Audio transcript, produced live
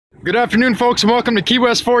Good afternoon, folks, and welcome to Key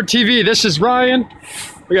West Ford TV. This is Ryan.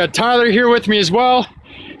 We got Tyler here with me as well.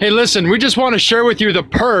 Hey, listen, we just want to share with you the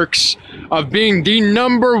perks of being the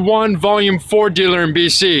 #1 volume Ford dealer in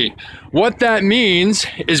BC. What that means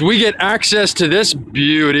is we get access to this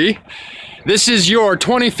beauty. This is your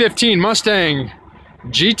 2015 Mustang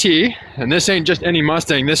GT, and this ain't just any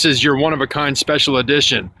Mustang. This is your one-of-a-kind special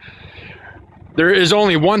edition. There is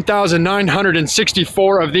only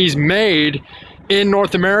 1,964 of these made in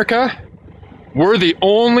North America. We're the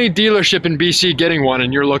only dealership in BC getting one,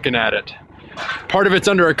 and you're looking at it. Part of it's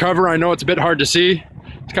under a cover. I know it's a bit hard to see.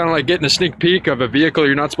 It's kind of like getting a sneak peek of a vehicle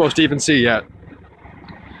you're not supposed to even see yet.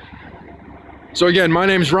 So again, my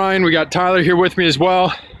name's Ryan. We got Tyler here with me as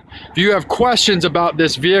well. If you have questions about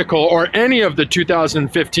this vehicle or any of the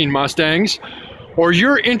 2015 Mustangs, or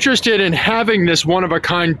you're interested in having this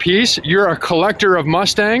one-of-a-kind piece, you're a collector of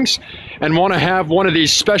Mustangs and want to have one of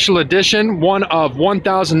these special edition, one of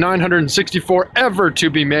 1,964 ever to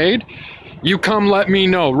be made, you come let me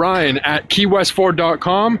know. Ryan at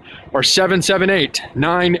keywestford.com or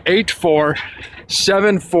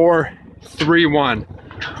 778-984-7431.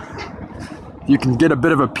 You can get a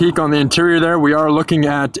bit of a peek on the interior there. We are looking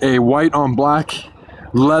at a white on black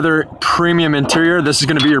leather premium interior. This is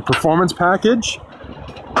going to be your performance package,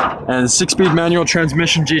 and 6-speed manual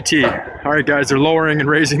transmission GT. All right, guys, they're lowering and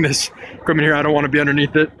raising this equipment here. I don't want to be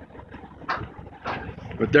underneath it,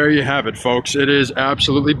 but there you have it, folks. It is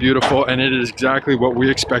absolutely beautiful, and it is exactly what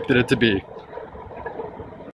we expected it to be.